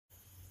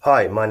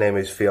Hi, my name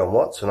is Fionn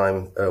Watts, and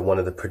I'm one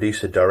of the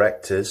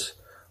producer-directors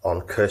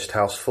on Cursed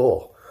House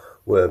 4.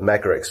 We're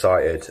mega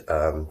excited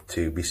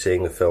to be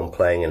seeing the film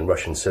playing in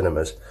Russian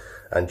cinemas,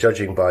 and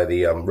judging by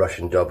the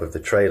Russian dub of the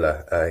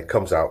trailer, it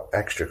comes out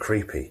extra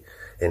creepy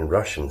in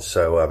Russian,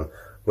 so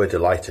we're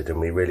delighted, and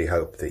we really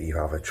hope that you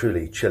have a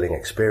truly chilling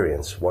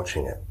experience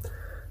watching it.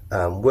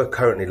 We're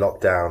currently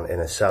locked down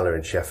in a cellar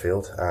in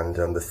Sheffield, and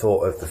the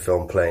thought of the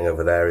film playing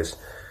over there is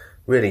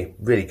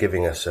really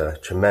giving us a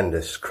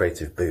tremendous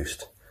creative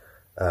boost.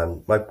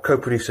 My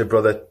co-producer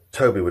brother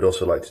Toby would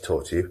also like to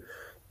talk to you.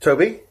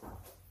 Toby?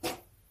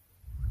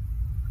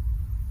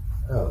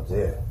 Oh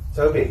dear.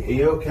 Toby, are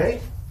you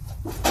okay?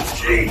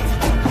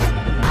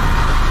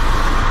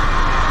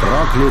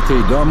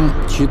 Проклятый дом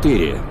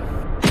 4.